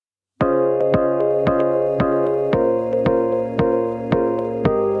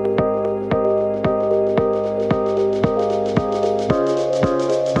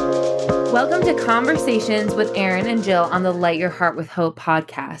Conversations with Erin and Jill on the Light Your Heart with Hope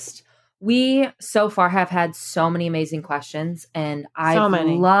podcast. We so far have had so many amazing questions, and I've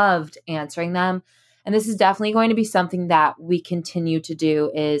loved answering them. And this is definitely going to be something that we continue to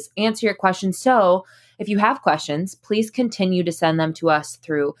do, is answer your questions. So if you have questions, please continue to send them to us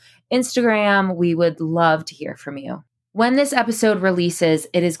through Instagram. We would love to hear from you. When this episode releases,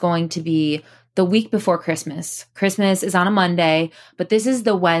 it is going to be the week before Christmas. Christmas is on a Monday, but this is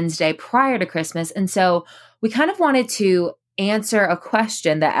the Wednesday prior to Christmas. And so we kind of wanted to answer a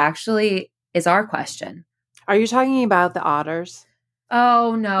question that actually is our question. Are you talking about the otters?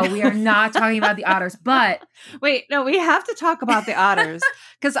 Oh, no, we are not talking about the otters, but wait, no, we have to talk about the otters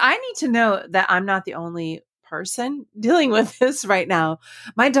because I need to know that I'm not the only person dealing with this right now.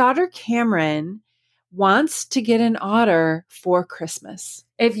 My daughter, Cameron, wants to get an otter for Christmas.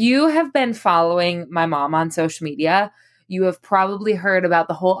 If you have been following my mom on social media, you have probably heard about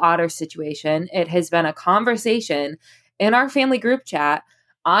the whole otter situation. It has been a conversation in our family group chat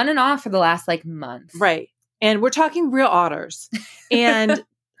on and off for the last month. Right. And we're talking real otters. And,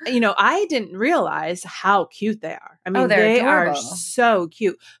 I didn't realize how cute they are. I mean, they adorable. Are so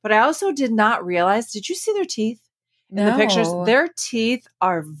cute. But I also did not realize, did you see their teeth in the pictures? Their teeth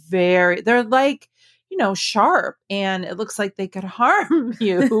are they're sharp, and it looks like they could harm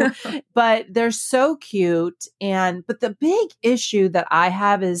you, but they're so cute. But the big issue that I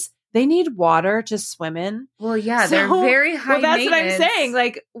have is they need water to swim in. Well, yeah, they're very high that's maintenance. what I'm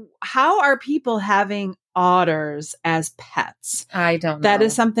saying. How are people having otters as pets? I don't know. That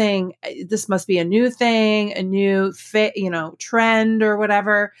is something, this must be a new thing, a new trend or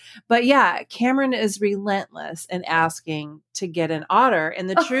whatever. But yeah, Cameron is relentless in asking to get an otter. And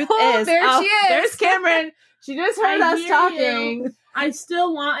the truth is, she is. There's Cameron. She just heard us talking. I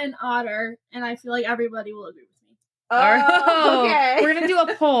still want an otter, and I feel like everybody will agree with me. Oh, okay. We're going to do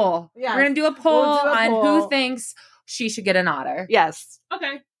a poll. Yes. We're going to do a poll on who thinks she should get an otter. Yes.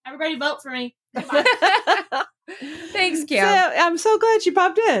 Okay. Everybody vote for me. Thanks, Kim. I'm so glad you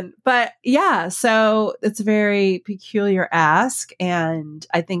popped in. But yeah, so it's a very peculiar ask, and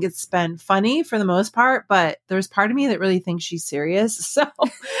I think it's been funny for the most part, but there's part of me that really thinks she's serious. So,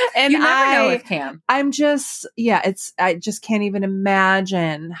 and you never know with Cam. I just can't even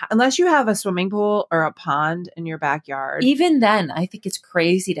imagine, unless you have a swimming pool or a pond in your backyard. Even then, I think it's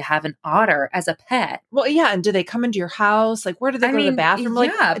crazy to have an otter as a pet. Well, yeah. And do they come into your house? Where do they go to the bathroom?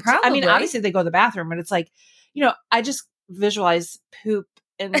 Yeah, probably. Obviously they go to the bathroom, but it's I just visualize poop,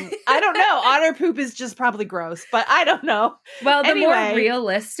 and I don't know. Otter poop is just probably gross, but I don't know. Well, the more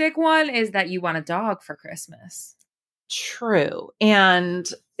realistic one is that you want a dog for Christmas. True. And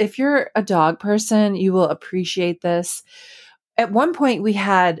if you're a dog person, you will appreciate this. At one point, we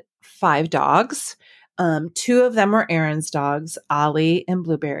had 5 dogs. 2 of them were Erin's dogs, Ollie and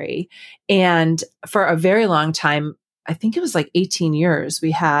Blueberry. And for a very long time, I think it was 18 years, we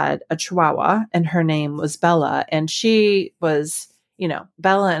had a Chihuahua, and her name was Bella. And she was,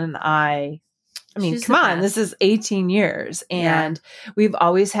 Bella and I mean, come on, this is 18 years. And we've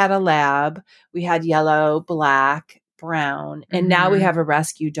always had a lab. We had yellow, black, brown, and now we have a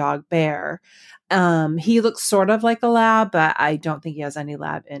rescue dog, Bear. He looks sort of like a lab, but I don't think he has any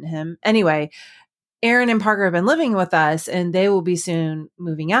lab in him. Anyway, Erin and Parker have been living with us, and they will be soon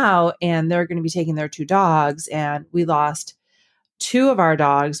moving out, and they're going to be taking their 2 dogs. And we lost 2 of our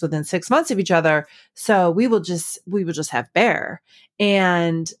dogs within 6 months of each other. So we will just have Bear.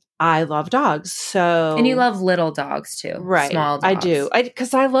 And I love dogs. So, and you love little dogs too, right? Small dogs. I do.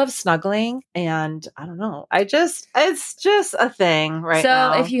 Because I love snuggling, and I don't know. It's just a thing right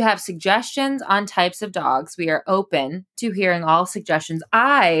now. So if you have suggestions on types of dogs, we are open to hearing all suggestions.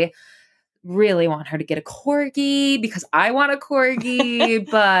 I really want her to get a corgi because I want a corgi,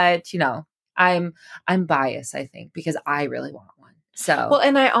 but I'm biased, I think, because I really want one. So, well,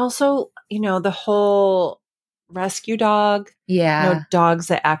 and I also, the whole rescue dog, dogs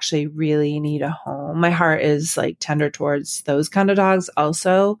that actually really need a home. My heart is tender towards those kind of dogs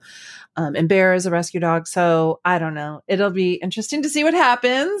also. And Bear is a rescue dog. So I don't know. It'll be interesting to see what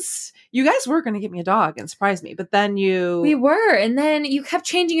happens. You guys were going to get me a dog and surprise me, but then we were, and then you kept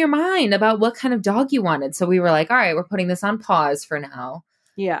changing your mind about what kind of dog you wanted. So we were like, all right, we're putting this on pause for now.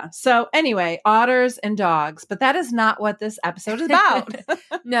 Yeah. So anyway, otters and dogs, but that is not what this episode is about.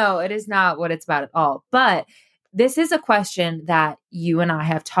 No, it is not what it's about at all. But this is a question that you and I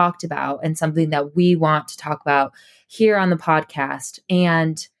have talked about, and something that we want to talk about here on the podcast.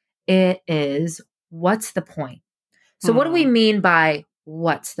 And it is, what's the point? So what do we mean by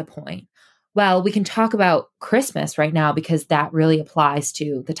what's the point? Well, we can talk about Christmas right now because that really applies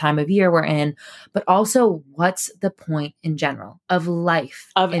to the time of year we're in, but also what's the point in general of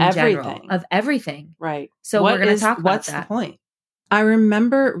life, of in everything, general, of everything. Right. So we're going to talk about what's that. The point? I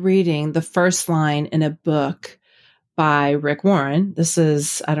remember reading the first line in a book by Rick Warren. This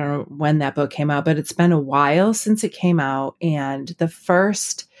is, I don't know when that book came out, but it's been a while since it came out. And the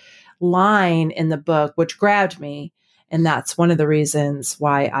first line in the book, which grabbed me, and that's one of the reasons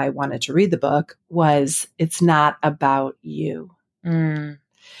why I wanted to read the book, was it's not about you. Wow.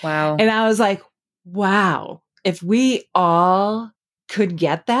 And I was like, wow, if we all could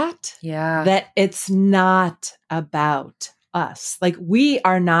get that, that it's not about us. Like, we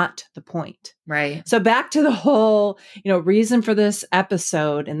are not the point. Right. So back to the whole, reason for this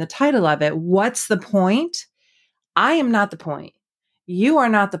episode and the title of it, what's the point? I am not the point. You are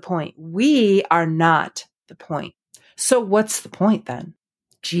not the point. We are not the point. So what's the point then?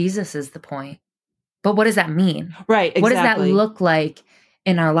 Jesus is the point. But what does that mean? Right, exactly. What does that look like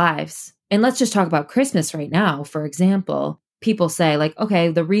in our lives? And let's just talk about Christmas right now. For example, people say like, okay,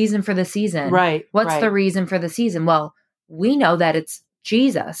 the reason for the season. Right. What's the reason for the season? Well, we know that it's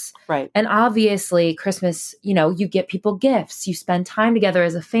Jesus. Right. And obviously Christmas, you get people gifts, you spend time together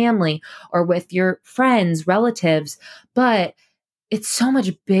as a family or with your friends, relatives, but it's so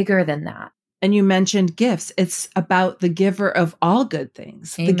much bigger than that. And you mentioned gifts. It's about the giver of all good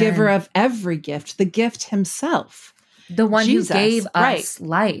things, Amen. The giver of every gift, the gift himself. The one Jesus, who gave us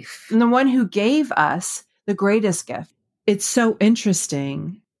life. And the one who gave us the greatest gift. It's so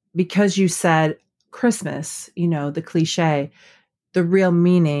interesting because you said Christmas, the cliche, the real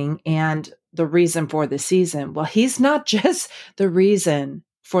meaning and the reason for the season. Well, he's not just the reason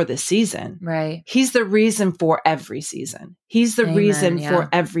for the season. Right. He's the reason for every season. He's the reason for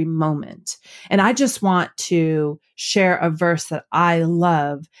every moment. And I just want to share a verse that I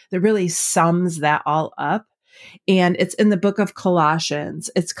love that really sums that all up. And it's in the book of Colossians.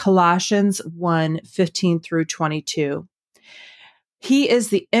 It's Colossians 1:15 through 22. He is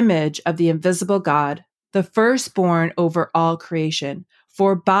the image of the invisible God, the firstborn over all creation.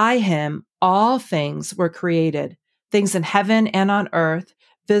 For by him all things were created, things in heaven and on earth,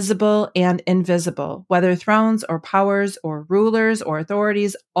 visible and invisible, whether thrones or powers or rulers or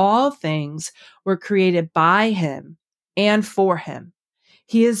authorities, all things were created by him and for him.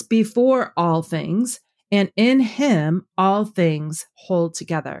 He is before all things, and in him all things hold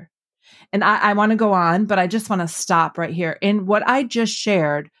together. And I want to go on, but I just want to stop right here. In what I just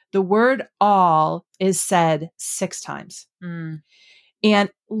shared, the word all is said 6 times. And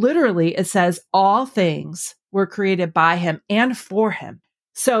literally it says all things were created by him and for him.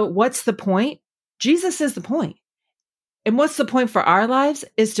 So what's the point? Jesus is the point. And what's the point for our lives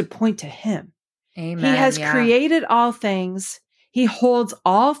is to point to him. Amen. He has created all things. He holds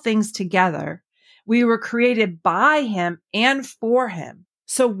all things together. We were created by him and for him.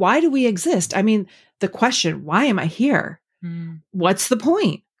 So why do we exist? I mean, the question, why am I here? What's the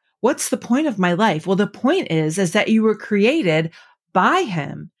point? What's the point of my life? Well, the point is that you were created by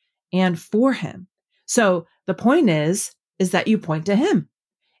him and for him. So the point is that you point to him.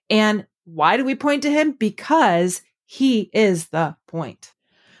 And why do we point to him? Because he is the point.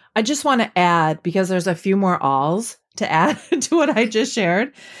 I just want to add, because there's a few more alls to add to what I just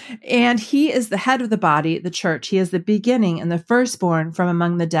shared. And he is the head of the body, the church. He is the beginning and the firstborn from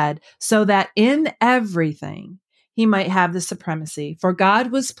among the dead, so that in everything he might have the supremacy. For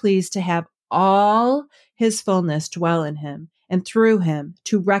God was pleased to have all his fullness dwell in him, and through him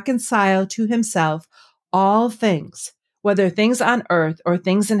to reconcile to himself all things, whether things on earth or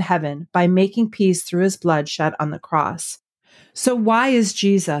things in heaven, by making peace through his blood shed on the cross. So why is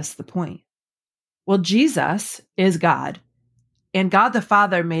Jesus the point? Well, Jesus is God, and God the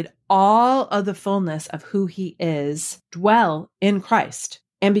Father made all of the fullness of who he is dwell in Christ.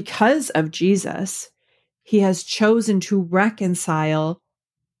 And because of Jesus, he has chosen to reconcile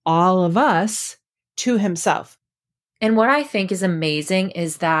all of us to himself. And what I think is amazing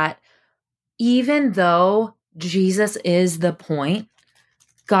is that even though Jesus is the point,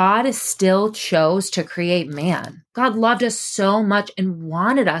 God still chose to create man. God loved us so much and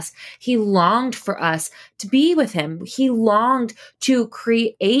wanted us. He longed for us to be with him. He longed to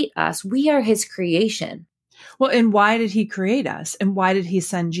create us. We are his creation. Well, and why did he create us? And why did he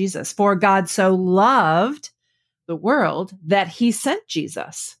send Jesus? For God so loved the world that he sent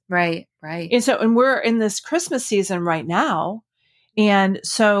Jesus. Right. And we're in this Christmas season right now. And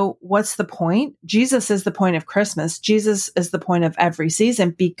so what's the point? Jesus is the point of Christmas. Jesus is the point of every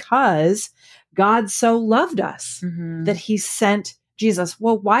season, because God so loved us that he sent Jesus.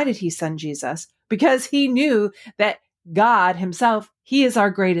 Well, why did he send Jesus? Because he knew that God himself, he is our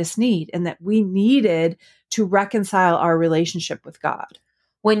greatest need, and that we needed to reconcile our relationship with God.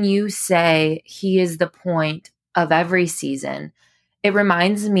 When you say he is the point of every season, it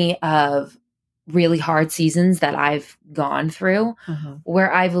reminds me of really hard seasons that I've gone through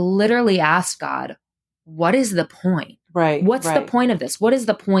where I've literally asked God, what is the point? Right. What's the point of this? What is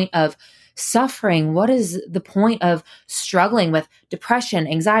the point of suffering? What is the point of struggling with depression,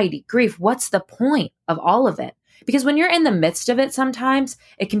 anxiety, grief? What's the point of all of it? Because when you're in the midst of it, sometimes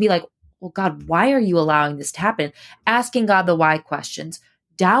it can be like, well, God, why are you allowing this to happen? Asking God the why questions,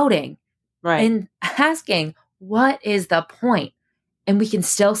 doubting, and asking, what is the point? And we can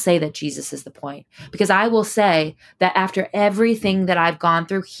still say that Jesus is the point, because I will say that after everything that I've gone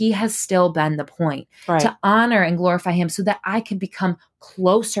through, he has still been the point to honor and glorify him so that I can become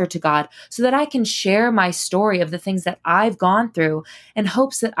closer to God, so that I can share my story of the things that I've gone through in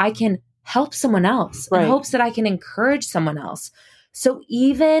hopes that I can help someone else, in hopes that I can encourage someone else. So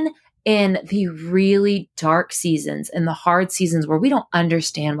even in the really dark seasons and the hard seasons where we don't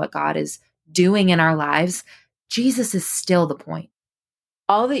understand what God is doing in our lives, Jesus is still the point.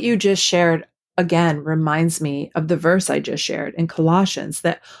 All that you just shared, again, reminds me of the verse I just shared in Colossians,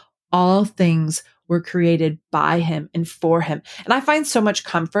 that all things were created by him and for him. And I find so much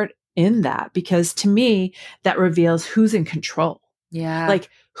comfort in that, because to me, that reveals who's in control. Yeah. Like,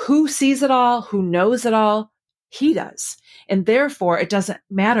 who sees it all, who knows it all? He does. And therefore, it doesn't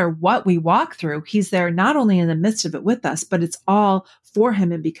matter what we walk through. He's there not only in the midst of it with us, but it's all for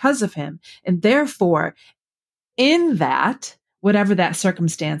him and because of him. And therefore, in that, whatever that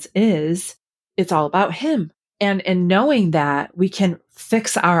circumstance is, it's all about him. And knowing that, we can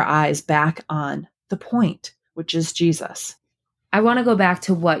fix our eyes back on the point, which is Jesus. I want to go back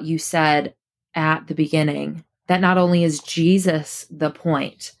to what you said at the beginning, that not only is Jesus the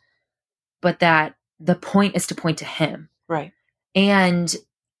point, but that the point is to point to him. Right. And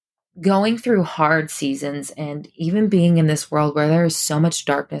going through hard seasons and even being in this world where there is so much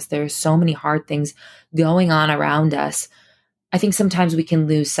darkness, there's so many hard things going on around us, I think sometimes we can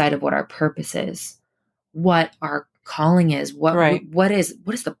lose sight of what our purpose is, what our calling is, what is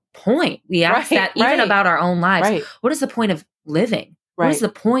the point? We ask that even about our own lives. What is the point of living? What is the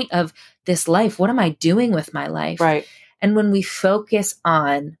point of this life? What am I doing with my life? And when we focus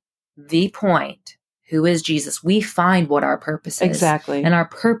on the point, who is Jesus, we find what our purpose is. Exactly. And our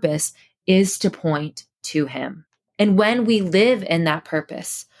purpose is to point to him. And when we live in that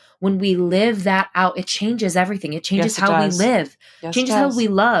purpose, when we live that out, it changes everything. It changes how we live. It changes how we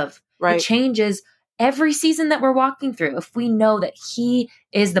love. It changes every season that we're walking through if we know that he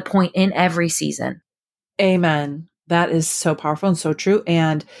is the point in every season. Amen. That is so powerful and so true.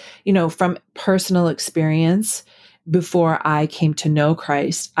 And, from personal experience, before I came to know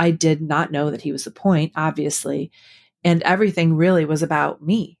Christ, I did not know that he was the point, obviously. And everything really was about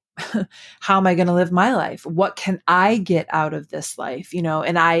me. How am I going to live my life? What can I get out of this life?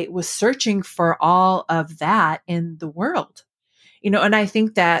 And I was searching for all of that in the world, and I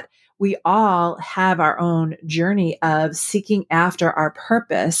think that we all have our own journey of seeking after our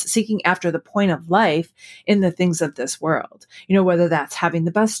purpose, seeking after the point of life in the things of this world. Whether that's having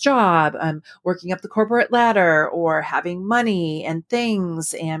the best job, working up the corporate ladder, or having money and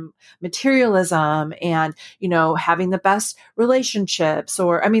things and materialism and, having the best relationships,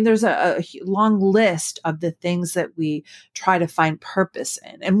 or, there's a long list of the things that we try to find purpose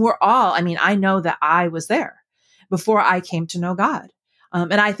in. And we're all, I know that I was there before I came to know God.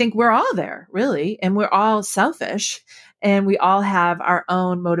 And I think we're all there, really. And we're all selfish, and we all have our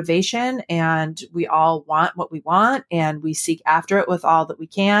own motivation, and we all want what we want, and we seek after it with all that we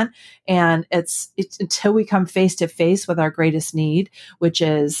can. And it's until we come face to face with our greatest need, which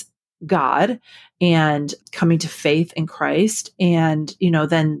is God, and coming to faith in Christ. And,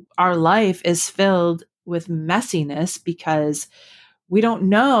 then our life is filled with messiness, because we don't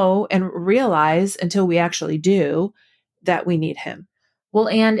know and realize until we actually do that we need him. Well,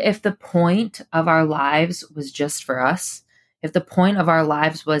 and if the point of our lives was just for us, if the point of our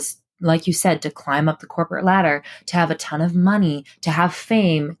lives was, like you said, to climb up the corporate ladder, to have a ton of money, to have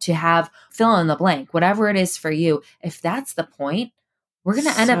fame, to have fill in the blank, whatever it is for you, if that's the point, we're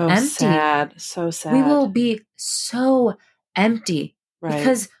going to end up empty. So sad. We will be so empty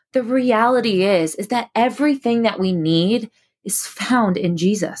because the reality is that everything that we need is found in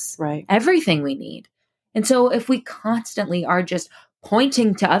Jesus. Everything we need. And so if we constantly are just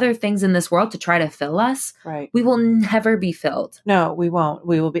pointing to other things in this world to try to fill us, we will never be filled. No, we won't.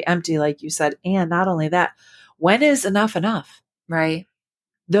 We will be empty, like you said. And not only that, when is enough enough?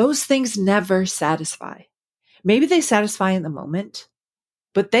 Those things never satisfy. Maybe they satisfy in the moment,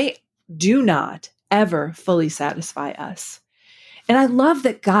 but they do not ever fully satisfy us. And I love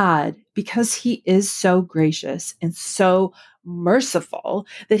that God, because he is so gracious and so merciful,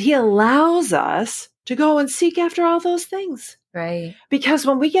 that he allows us to go and seek after all those things. Right. Because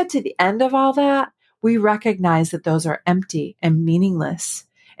when we get to the end of all that, we recognize that those are empty and meaningless,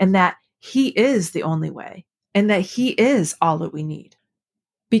 and that he is the only way, and that he is all that we need.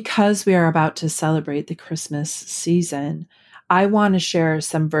 Because we are about to celebrate the Christmas season, I want to share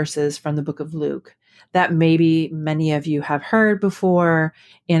some verses from the book of Luke that maybe many of you have heard before.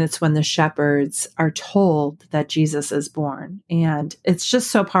 And it's when the shepherds are told that Jesus is born. And it's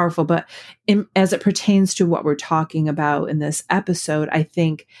just so powerful. But as it pertains to what we're talking about in this episode, I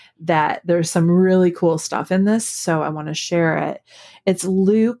think that there's some really cool stuff in this. So I want to share it. It's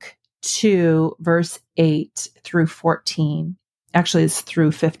Luke 2, verse 8 through 14. Actually, it's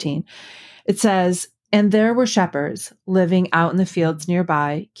through 15. It says, "And there were shepherds living out in the fields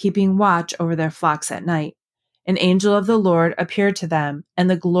nearby, keeping watch over their flocks at night. An angel of the Lord appeared to them, and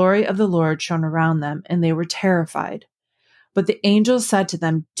the glory of the Lord shone around them, and they were terrified. But the angel said to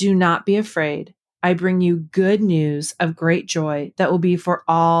them, 'Do not be afraid. I bring you good news of great joy that will be for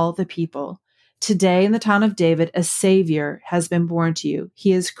all the people. Today in the town of David, a Savior has been born to you.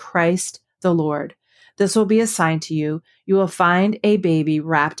 He is Christ the Lord. This will be a sign to you. You will find a baby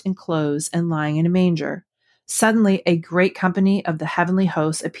wrapped in clothes and lying in a manger.' Suddenly, a great company of the heavenly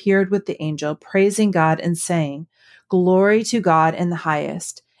hosts appeared with the angel, praising God and saying, 'Glory to God in the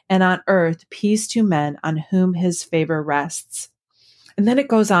highest, and on earth peace to men on whom his favor rests.'" And then it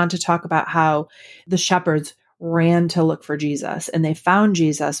goes on to talk about how the shepherds ran to look for Jesus, and they found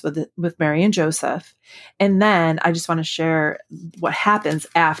Jesus with Mary and Joseph. And then I just want to share what happens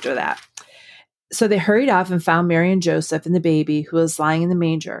after that. So they hurried off and found Mary and Joseph and the baby who was lying in the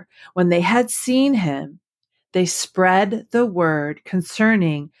manger. When they had seen him, they spread the word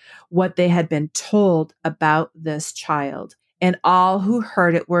concerning what they had been told about this child. And all who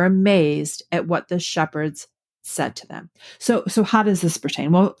heard it were amazed at what the shepherds said to them. So how does this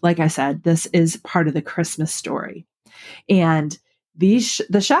pertain? Well, like I said, this is part of the Christmas story. And the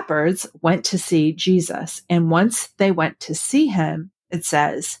shepherds went to see Jesus. And once they went to see him, it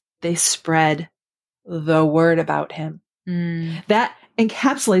says they spread the word about him. That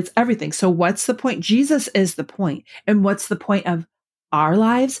encapsulates everything. So what's the point? Jesus is the point. And what's the point of our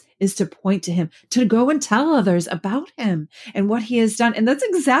lives is to point to him, to go and tell others about him and what he has done. And that's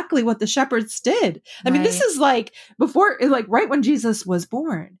exactly what the shepherds did. I mean, this is like right when Jesus was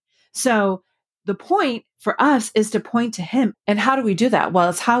born. So the point for us is to point to him. And how do we do that?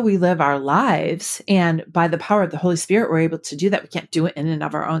 Well, it's how we live our lives. And by the power of the Holy Spirit, we're able to do that. We can't do it in and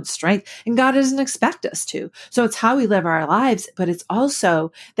of our own strength. And God doesn't expect us to. So it's how we live our lives, but it's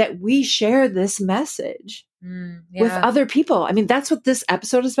also that we share this message with other people. I mean, that's what this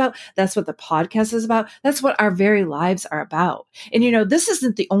episode is about. That's what the podcast is about. That's what our very lives are about. And this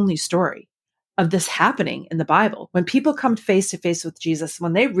isn't the only story of this happening in the Bible. When people come face to face with Jesus,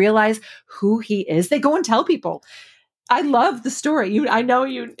 when they realize who he is, they go and tell people. I love the story. I know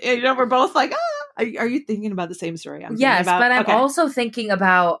we're both like, are you thinking about the same story? Yes, but I'm also thinking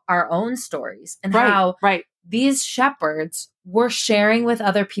about our own stories and how these shepherds were sharing with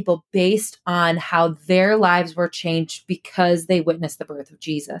other people based on how their lives were changed because they witnessed the birth of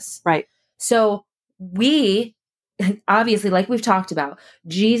Jesus. Right. So we, obviously, like we've talked about,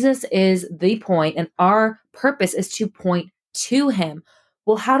 Jesus is the point, and our purpose is to point to him.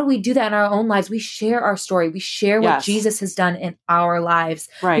 Well, how do we do that in our own lives? We share our story. We share what Jesus has done in our lives.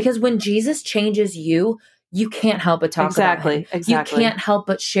 Right. Because when Jesus changes you, you can't help but talk about him. Exactly. You can't help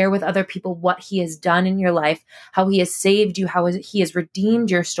but share with other people what he has done in your life, how he has saved you, how he has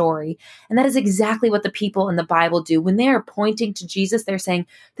redeemed your story. And that is exactly what the people in the Bible do. When they are pointing to Jesus, they're saying,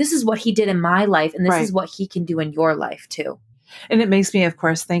 this is what he did in my life, and this is what he can do in your life too. And it makes me, of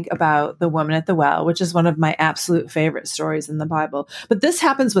course, think about the woman at the well, which is one of my absolute favorite stories in the Bible. But this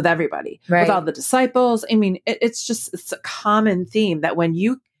happens with everybody, with all the disciples. I mean, it's a common theme that when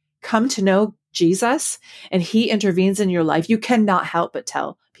you come to know Jesus and he intervenes in your life, you cannot help but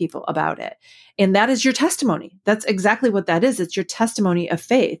tell people about it. And that is your testimony. That's exactly what that is. It's your testimony of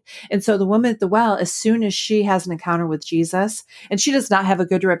faith. And so the woman at the well, as soon as she has an encounter with Jesus, and she does not have a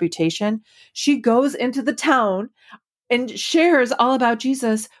good reputation, she goes into the town and shares all about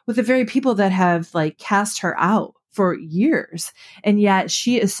Jesus with the very people that have cast her out for years. And yet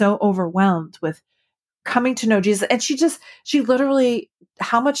she is so overwhelmed with coming to know Jesus. And she literally,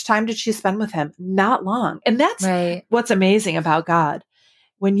 how much time did she spend with him? Not long. And that's what's amazing about God.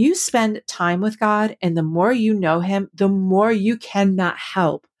 When you spend time with God and the more you know him, the more you cannot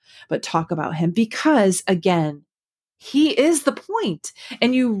help but talk about him, because again, He is the point.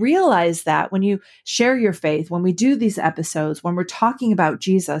 And you realize that when you share your faith, when we do these episodes, when we're talking about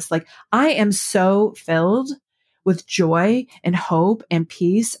Jesus, like I am so filled with joy and hope and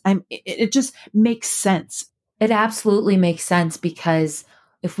peace. It just makes sense. It absolutely makes sense, because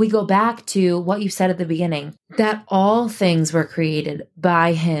if we go back to what you said at the beginning, that all things were created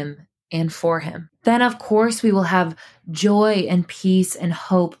by him and for him, then of course we will have joy and peace and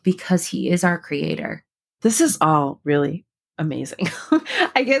hope because he is our creator. This is all really amazing.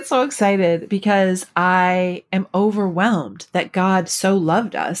 I get so excited because I am overwhelmed that God so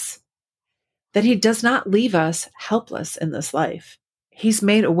loved us that he does not leave us helpless in this life. He's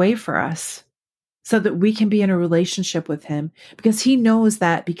made a way for us so that we can be in a relationship with him, because he knows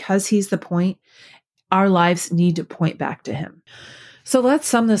that because he's the point, our lives need to point back to him. So let's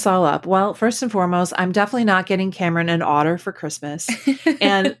sum this all up. Well, first and foremost, I'm definitely not getting Cameron an otter for Christmas.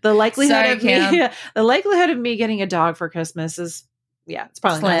 And the likelihood the likelihood of me getting a dog for Christmas is, it's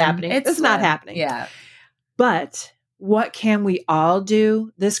probably slim. Not happening. It's not happening. Yeah. But what can we all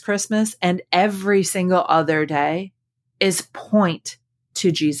do this Christmas and every single other day is point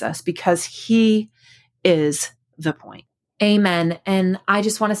to Jesus, because he is the point. Amen. And I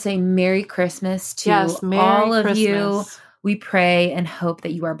just want to say Merry Christmas to all of you. We pray and hope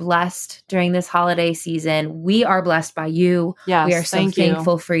that you are blessed during this holiday season. We are blessed by you. Yes, we are so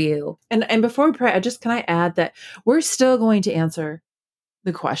thankful for you. And before we pray, can I add that we're still going to answer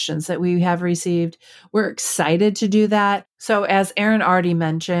the questions that we have received. We're excited to do that. So as Erin already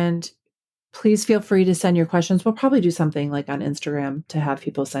mentioned, please feel free to send your questions. We'll probably do something like on Instagram to have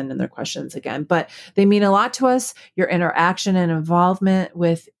people send in their questions again, but they mean a lot to us. Your interaction and involvement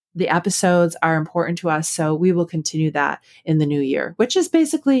with the episodes are important to us. So we will continue that in the new year, which is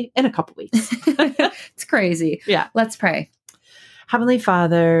basically in a couple weeks. It's crazy. Yeah. Let's pray. Heavenly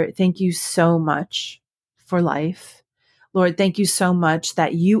Father, thank you so much for life. Lord, thank you so much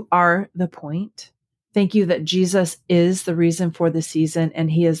that you are the point. Thank you that Jesus is the reason for the season, and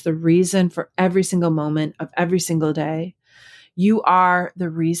he is the reason for every single moment of every single day. You are the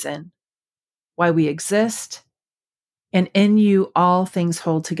reason why we exist, and in you, all things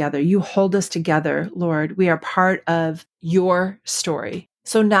hold together. You hold us together, Lord. We are part of your story.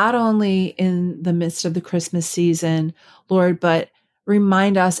 So not only in the midst of the Christmas season, Lord, but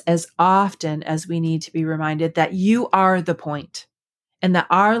remind us as often as we need to be reminded that you are the point, and that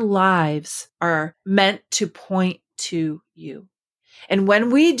our lives are meant to point to you. And when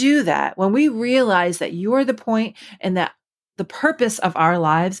we do that, when we realize that you are the point and that the purpose of our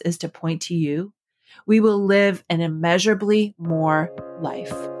lives is to point to you, we will live an immeasurably more life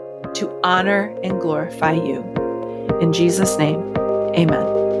to honor and glorify you. In Jesus' name, amen.